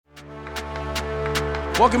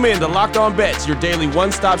Welcome in to Locked On Bets, your daily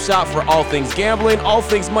one-stop shop for all things gambling, all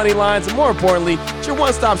things money lines, and more importantly, it's your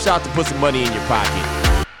one-stop shop to put some money in your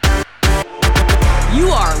pocket. You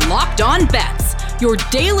are Locked On Bets, your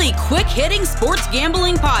daily quick-hitting sports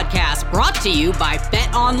gambling podcast brought to you by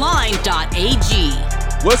BetOnline.ag.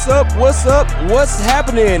 What's up? What's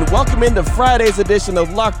happening? Welcome into Friday's edition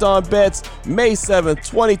of Locked On Bets, May 7th,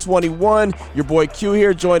 2021. Your boy Q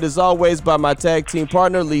here, joined as always by my tag team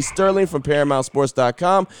partner, Lee Sterling from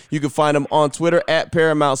ParamountSports.com. You can find him on Twitter at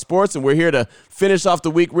Paramount Sports, and we're here to finish off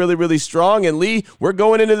the week really, really strong. And Lee, we're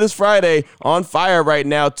going into this Friday on fire right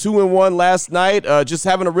now. 2-1 last night. Just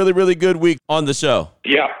having a really, really good week on the show.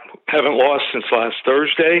 Yeah, haven't lost since last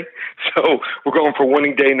Thursday. So we're going for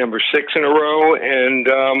winning day number 6 in a row, and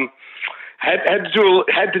had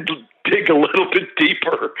to dig a little bit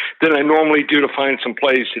deeper than I normally do to find some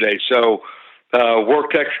plays today. So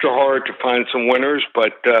worked extra hard to find some winners,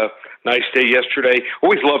 but nice day yesterday.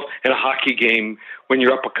 Always love in a hockey game when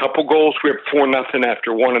you're up a couple goals. We were 4-0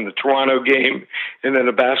 after one in the Toronto game, and then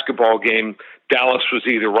a basketball game. Dallas was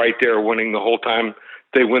either right there winning the whole time.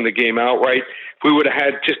 They win the game outright. If we would have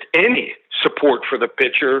had just any support for the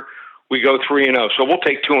pitcher, we go 3-0. So we'll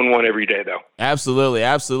take 2-1 every day, though.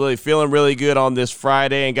 Absolutely. Feeling really good on this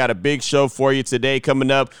Friday, and got a big show for you today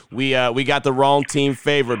coming up. We got the wrong team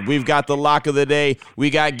favored. We've got the lock of the day. We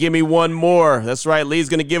got give me one more. That's right. Lee's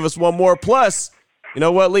going to give us one more. Plus, you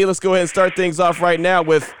know what, Lee? Let's go ahead and start things off right now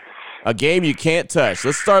with a game you can't touch.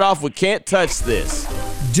 Let's start off with Can't Touch This.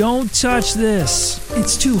 Don't touch this.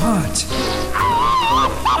 It's too hot.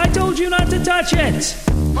 I told you not to touch it.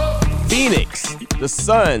 Phoenix, the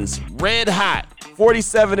Suns, red hot,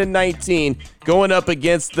 47-19, going up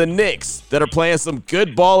against the Knicks that are playing some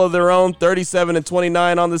good ball of their own,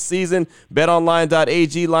 37-29 on the season.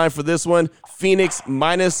 BetOnline.ag line for this one, Phoenix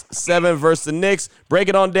 -7 versus the Knicks. Break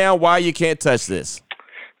it on down why you can't touch this.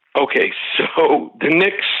 Okay, so the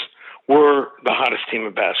Knicks were the hottest team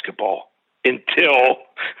in basketball until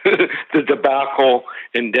the debacle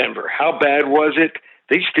in Denver. How bad was it?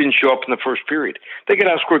 They just didn't show up in the first period. They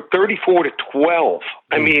got outscored 34-12.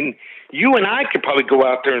 I mean, you and I could probably go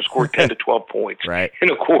out there and score 10 to 12 points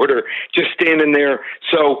in a quarter, just standing there.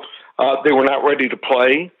 So they were not ready to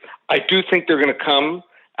play. I do think they're going to come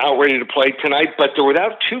out ready to play tonight, but they're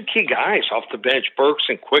without two key guys off the bench, Burks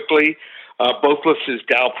and Quickly. Both listed as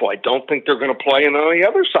doubtful. I don't think they're going to play. And on the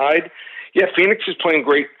other side, yeah, Phoenix is playing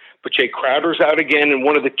great, but Jay Crowder's out again, and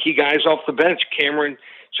one of the key guys off the bench, Cameron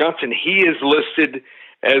Johnson, he is listed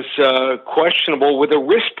as questionable with a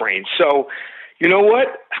wrist sprain. So, you know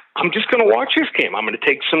what? I'm just going to watch this game. I'm going to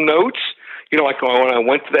take some notes. You know, like when I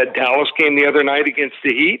went to that Dallas game the other night against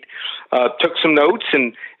the Heat, took some notes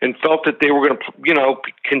and felt that they were going to,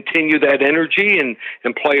 continue that energy and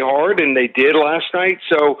play hard, and they did last night.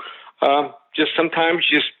 So, just sometimes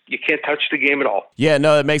you can't touch the game at all. Yeah,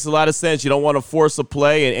 no, that makes a lot of sense. You don't want to force a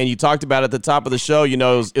play, and you talked about at the top of the show, it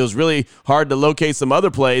was really hard to locate some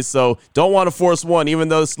other plays, so don't want to force one, even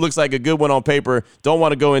though this looks like a good one on paper. Don't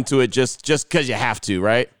want to go into it just because you have to,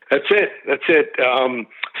 right? That's it.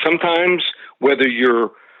 Sometimes, whether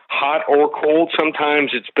you're hot or cold,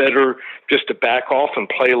 sometimes it's better just to back off and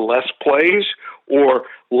play less plays or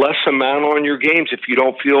less amount on your games if you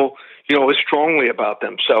don't feel as strongly about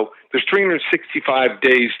them. So there's 365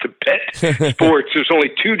 days to bet sports. There's only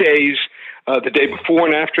 2 days, the day before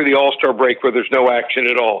and after the All-Star break, where there's no action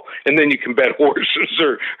at all. And then you can bet horses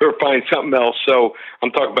or find something else. So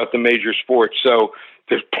I'm talking about the major sports. So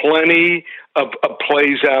there's plenty of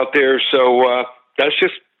plays out there. So that's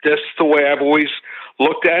the way I've always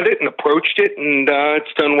looked at it and approached it, and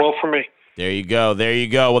it's done well for me. There you go.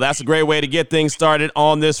 Well, that's a great way to get things started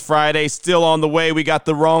on this Friday. Still on the way, we got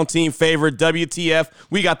the wrong team favored, WTF.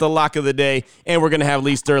 We got the lock of the day, and we're going to have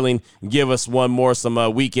Lee Sterling give us one more, some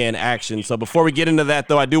weekend action. So before we get into that,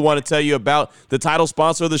 though, I do want to tell you about the title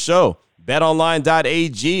sponsor of the show,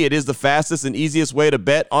 BetOnline.ag. It is the fastest and easiest way to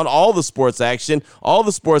bet on all the sports action, all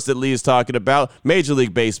the sports that Lee is talking about, Major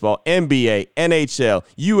League Baseball, NBA, NHL,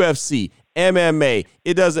 UFC, MMA.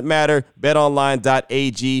 It doesn't matter.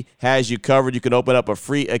 BetOnline.ag has you covered. You can open up a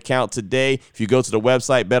free account today. If you go to the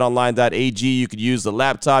website, BetOnline.ag, you could use the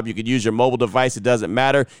laptop. You could use your mobile device. It doesn't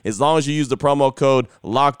matter. As long as you use the promo code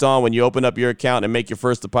LOCKEDON when you open up your account and make your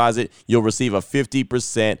first deposit, you'll receive a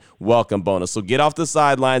 50% welcome bonus. So get off the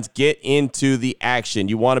sidelines. Get into the action.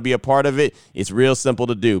 You want to be a part of it? It's real simple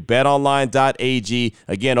to do. BetOnline.ag.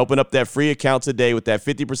 Again, open up that free account today with that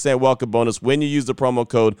 50% welcome bonus when you use the promo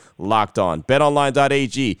code LOCKEDON. BetOnline.ag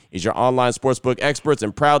is your online sportsbook experts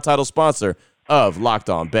and proud title sponsor of Locked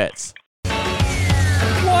On Bets.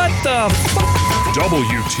 What the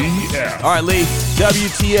WTF. All right, Lee,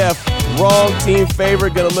 WTF, wrong team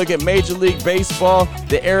favorite. Going to look at Major League Baseball.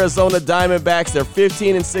 The Arizona Diamondbacks, they're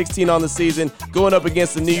 15-16 on the season, going up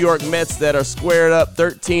against the New York Mets that are squared up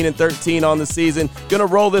 13-13 on the season. Going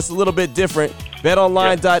to roll this a little bit different.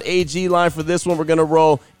 BetOnline.ag line for this one. We're going to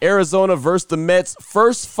roll Arizona versus the Mets.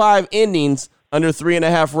 First 5 innings under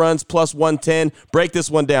 3.5 runs plus 110. Break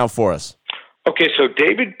this one down for us. Okay, so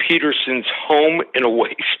David Peterson's home and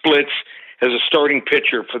away splits as a starting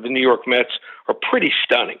pitcher for the New York Mets are pretty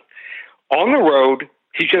stunning. On the road,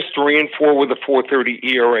 he's just 3-4 with a 4.30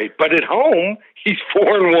 ERA. But at home, he's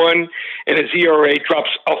 4-1, and his ERA drops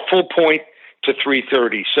a full point to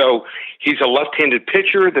 3.30. So he's a left-handed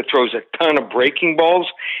pitcher that throws a ton of breaking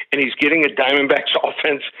balls, and he's getting a Diamondbacks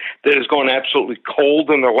offense that has gone absolutely cold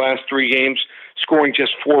in their last 3 games, scoring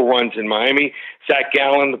just 4 runs in Miami. Zach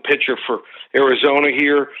Gallen, the pitcher for Arizona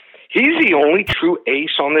here, he's the only true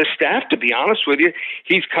ace on this staff, to be honest with you.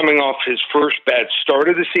 He's coming off his first bad start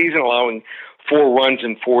of the season, allowing 4 runs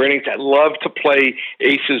in 4 innings. I love to play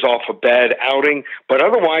aces off a bad outing, but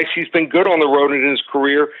otherwise he's been good on the road in his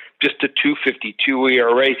career, just a 2.52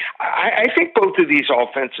 ERA. I think both of these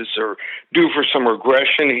offenses are due for some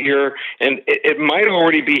regression here, and it might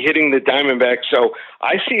already be hitting the Diamondbacks. So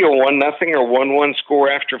I see a 1-0 or 1-1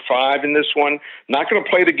 score after 5 in this one. Not going to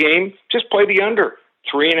play the game, just play the under.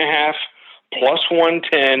 3.5 plus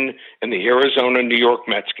 110 in the Arizona-New York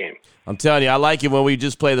Mets game. I'm telling you, I like it when we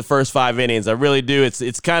just play the first 5 innings. I really do.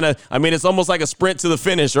 It's kind of, I mean, it's almost like a sprint to the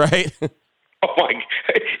finish, right? Oh, my God.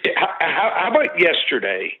 How about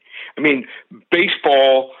yesterday? I mean,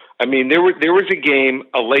 baseball, I mean, there was a game,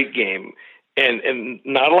 a late game, and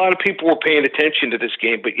not a lot of people were paying attention to this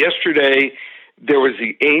game, but yesterday there was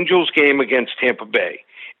the Angels game against Tampa Bay,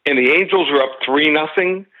 and the Angels were up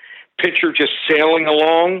 3-0, pitcher just sailing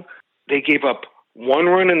along. They gave up 1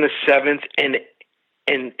 run in the 7th and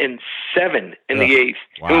 7 in the 8th.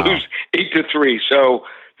 Wow. And lose 8-3. So,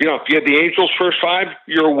 you know, if you had the Angels first 5,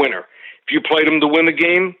 you're a winner. If you played them to win the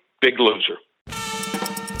game, big loser.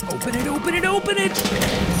 Open it, open it, open it!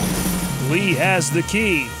 Lee has the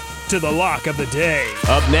key to the lock of the day.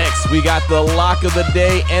 Up next, we got the lock of the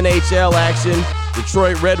day NHL action.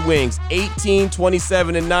 Detroit Red Wings,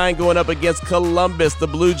 18-27-9, going up against Columbus. The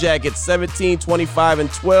Blue Jackets,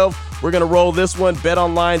 17-25-12. We're going to roll this one.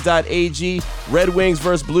 BetOnline.ag. Red Wings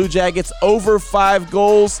versus Blue Jackets, over 5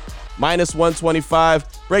 goals, minus 125.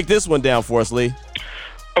 Break this one down for us, Lee.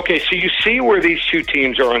 Okay, so you see where these two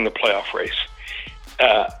teams are in the playoff race.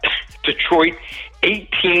 Detroit,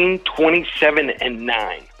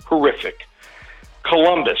 18-27-9. Horrific.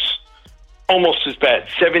 Columbus, almost as bad,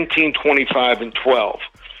 17-25-12.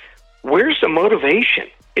 Where's the motivation?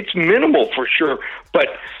 It's minimal for sure,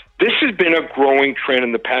 but this has been a growing trend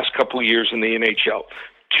in the past couple of years in the NHL.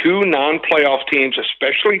 2 non-playoff teams,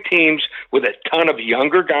 especially teams with a ton of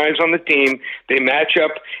younger guys on the team, they match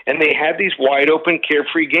up and they have these wide-open,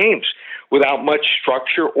 carefree games without much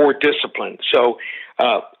structure or discipline. So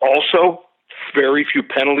also, very few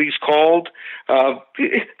penalties called. The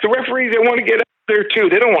referees, they want to get out there too.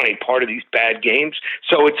 They don't want any part of these bad games.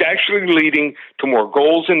 So it's actually leading to more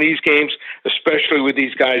goals in these games, especially with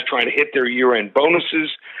these guys trying to hit their year-end bonuses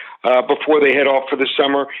before they head off for the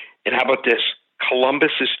summer. And how about this?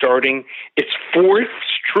 Columbus is starting its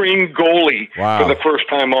 4th-string goalie for the first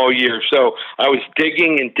time all year. So I was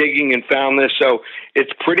digging and found this. So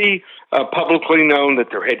it's pretty publicly known that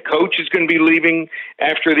their head coach is going to be leaving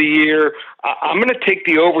after the year. I'm going to take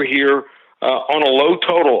the over here on a low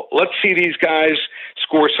total. Let's see these guys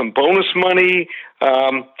score some bonus money.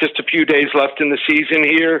 Just a few days left in the season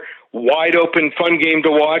here. Wide open, fun game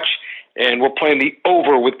to watch. And we're playing the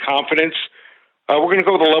over with confidence. We're going to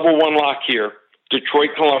go with a level 1 lock here.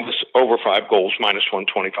 Detroit Columbus over 5 goals, minus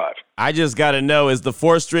 125. I just got to know, is the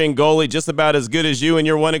 4th-string goalie just about as good as you in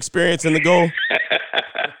your one experience in the goal?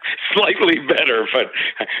 Slightly better, but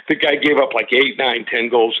the guy gave up like 8, 9, 10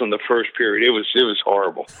 goals in the first period. It was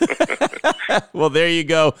horrible. Well, there you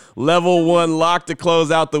go. Level 1 lock to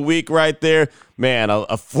close out the week right there. Man,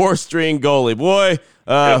 a 4th-string goalie. Boy,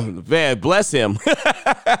 man, bless him.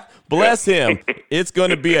 Bless him. It's going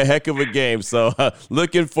to be a heck of a game, so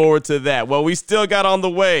looking forward to that. Well, we still got on the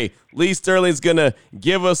way. Lee Sterling's going to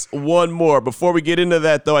give us one more. Before we get into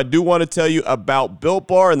that, though, I do want to tell you about Built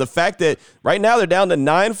Bar and the fact that right now they're down to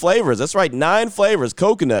 9 flavors. That's right, 9 flavors.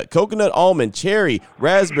 Coconut almond, cherry,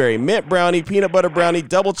 raspberry, mint brownie, peanut butter brownie,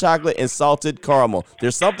 double chocolate, and salted caramel.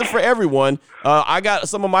 There's something for everyone. I got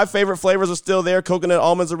some of my favorite flavors are still there. Coconut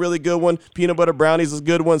almond's a really good one. Peanut butter brownies is a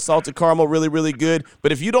good one. Salted caramel, really, really good.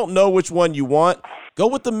 But if you don't know which one you want, go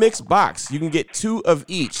with the mixed box. You can get 2 of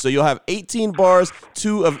each. So you'll have 18 bars,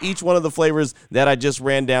 2 of each one of the flavors that I just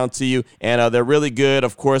ran down to you. And they're really good.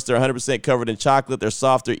 Of course, they're 100% covered in chocolate. They're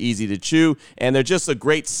soft, they're easy to chew, and they're just a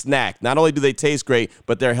great snack. Not only do they taste great,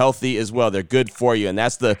 but they're healthy as well. They're good for you, and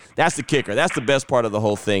that's the kicker. That's the best part of the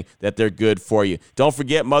whole thing, that they're good for you. Don't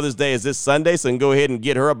forget, Mother's Day is this Sunday, so you can go ahead and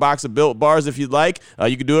get her a box of Built Bars if you'd like.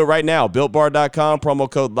 You can do it right now. BuiltBar.com, promo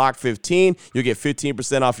code LOCKED15. You'll get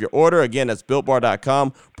 15% off your order. Again, that's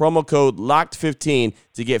BuiltBar.com, promo code LOCKED15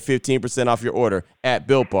 to get 15% off your order at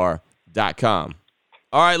BuiltBar.com.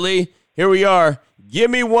 All right, Lee, here we are. Give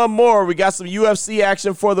me one more. We got some UFC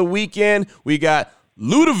action for the weekend. We got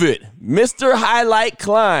Ludovic, Mr. Highlight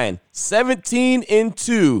Klein,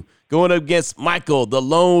 17-2, going up against Michael, the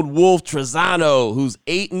Lone Wolf Trizano, who's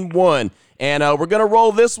 8-1. And we're going to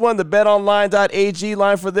roll this one, the betonline.ag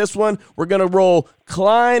line for this one. We're going to roll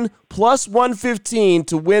Klein plus 115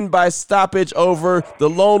 to win by stoppage over the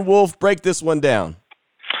Lone Wolf. Break this one down.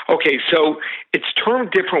 Okay, so it's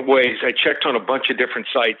termed different ways. I checked on a bunch of different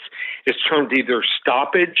sites. It's termed either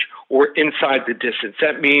stoppage or inside the distance.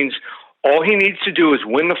 That means all he needs to do is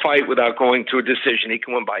win the fight without going to a decision. He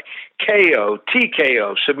can win by KO,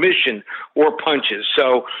 TKO, submission, or punches.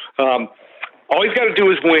 So all he's got to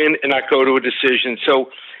do is win and not go to a decision. So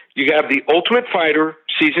you have the Ultimate Fighter,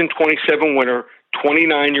 season 27 winner,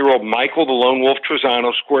 29-year-old Michael the Lone Wolf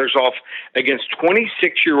Trizano squares off against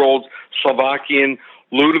 26-year-old Slovakian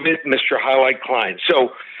Ludovic Mr. Highlight Klein.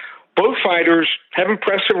 So both fighters have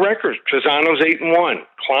impressive records. Trizano's 8-1,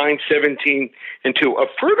 Klein 17-2. A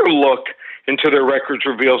further look into their records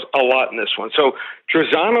reveals a lot in this one. So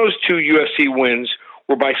Trizano's 2 UFC wins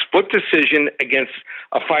were by split decision against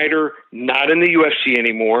a fighter not in the UFC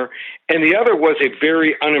anymore, and the other was a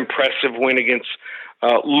very unimpressive win against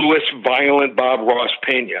Louis Violent Bob Ross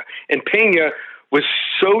Pena. And Pena was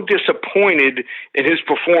so disappointed in his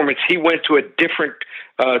performance, he went to a different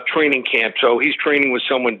training camp. So he's training with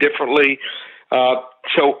someone differently.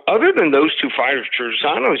 So other than those 2 fighters,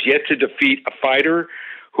 Trizano is yet to defeat a fighter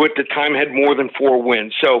who at the time had more than 4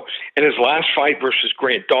 wins. So in his last fight versus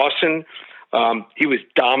Grant Dawson, he was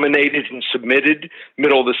dominated and submitted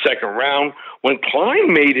middle of the second round. When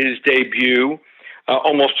Klein made his debut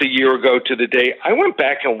almost a year ago to the day, I went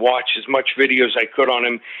back and watched as much video as I could on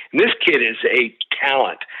him. And this kid is a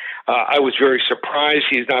talent. I was very surprised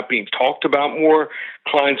he's not being talked about more.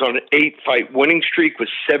 Klein's on an 8-fight winning streak with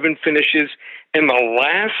 7 finishes, and the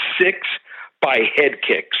last 6 by head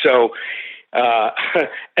kick. So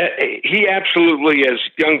he absolutely, as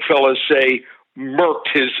young fellas say, murked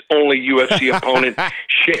his only UFC opponent,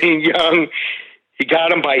 Shane Young. He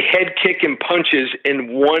got him by head kick and punches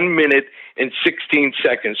in 1 minute and 16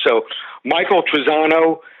 seconds. So Michael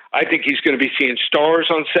Trizano, I think he's going to be seeing stars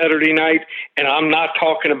on Saturday night, and I'm not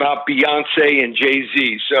talking about Beyonce and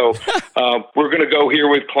Jay-Z. So we're going to go here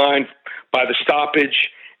with Klein by the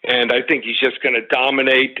stoppage, and I think he's just going to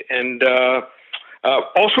dominate. And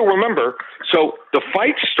also remember, so the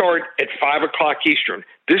fights start at 5 o'clock Eastern.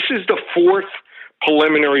 This is the 4th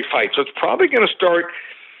preliminary fight, so it's probably going to start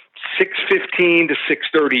 6:15 to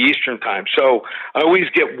 6:30 Eastern time. So I always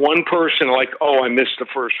get one person like, oh, I missed the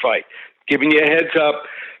first fight. Giving you a heads up,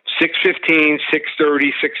 6:15,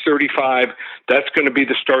 6:30, 6:35, that's going to be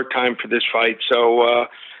the start time for this fight. So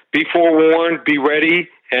be forewarned, be ready,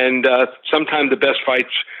 and sometime the best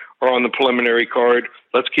fights are on the preliminary card.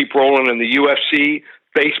 Let's keep rolling in the UFC,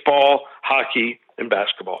 baseball, hockey, and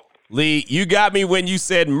basketball. Lee, you got me when you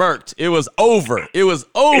said murked. It was over. It was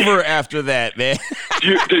over after that, man.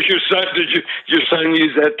 Did your son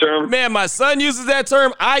use that term? Man, my son uses that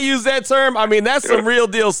term. I use that term. I mean, that's some real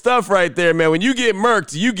deal stuff right there, man. When you get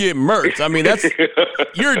murked, you get murked. I mean, that's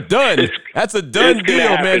you're done. That's a done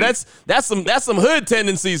deal, man. That's some hood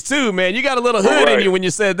tendencies too, man. You got a little hood in you when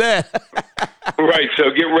you said that. Right,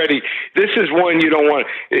 so get ready. This is one you don't want.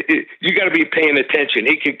 You got to be paying attention.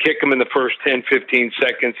 He could kick him in the first 10, 15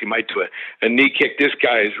 seconds. He might do a knee kick. This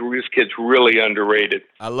kid's really underrated.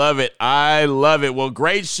 I love it. I love it. Well,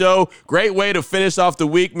 great show. Great way to finish off the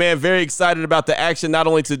week, man. Very excited about the action, not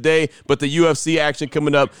only today, but the UFC action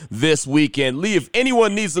coming up this weekend. Lee, if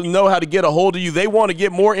anyone needs to know how to get a hold of you, they want to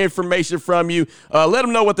get more information from you, let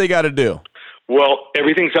them know what they got to do. Well,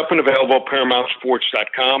 everything's up and available at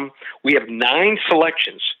ParamountSports.com. We have 9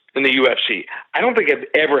 selections in the UFC. I don't think I've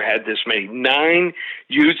ever had this many. 9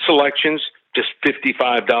 huge selections, just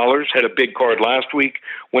 $55. Had a big card last week,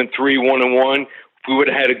 went 3-1-1. If we would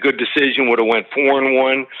have had a good decision, would have went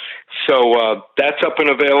 4-1. So that's up and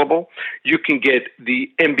available. You can get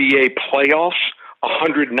the NBA playoffs,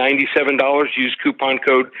 $197. Use coupon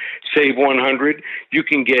code SAVE100. You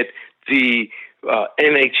can get the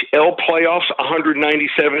NHL playoffs,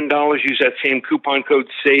 $197. Use that same coupon code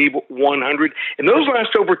SAVE100. And those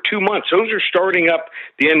last over 2 months. Those are starting up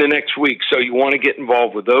the end of next week. So you want to get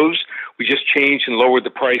involved with those. We just changed and lowered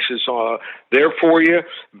the prices there for you.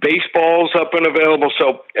 Baseball's up and available.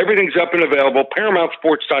 So everything's up and available.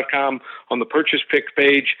 ParamountSports.com on the purchase pick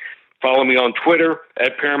page. Follow me on Twitter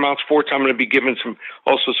at Paramount Sports. I'm going to be giving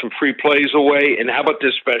also some free plays away. And how about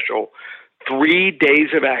this special? 3 days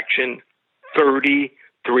of action, $33.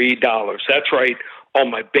 That's right. All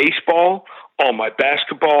my baseball, all my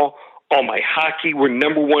basketball, all my hockey. We're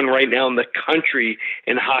number one right now in the country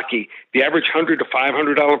in hockey. The average $100 to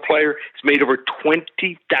 $500 player has made over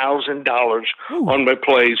 $20,000 on my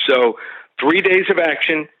plays. So 3 days of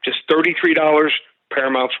action, just $33,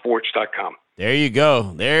 ParamountSports.com. There you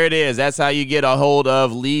go. There it is. That's how you get a hold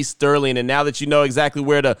of Lee Sterling. And now that you know exactly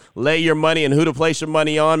where to lay your money and who to place your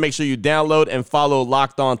money on, make sure you download and follow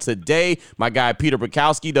Locked On today. My guy Peter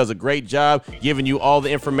Bukowski does a great job giving you all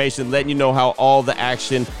the information, letting you know how all the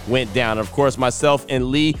action went down. And of course, myself and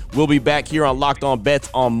Lee will be back here on Locked On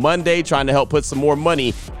Bets on Monday, trying to help put some more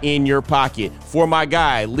money in your pocket. For my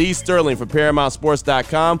guy, Lee Sterling from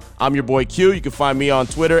ParamountSports.com, I'm your boy Q. You can find me on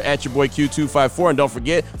Twitter at your boy Q254. And don't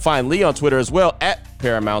forget, find Lee on Twitter as well at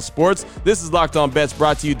Paramount Sports. This is Locked On Bets,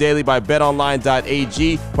 brought to you daily by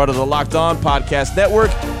BetOnline.ag, part of the Locked On Podcast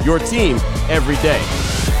Network, your team every day.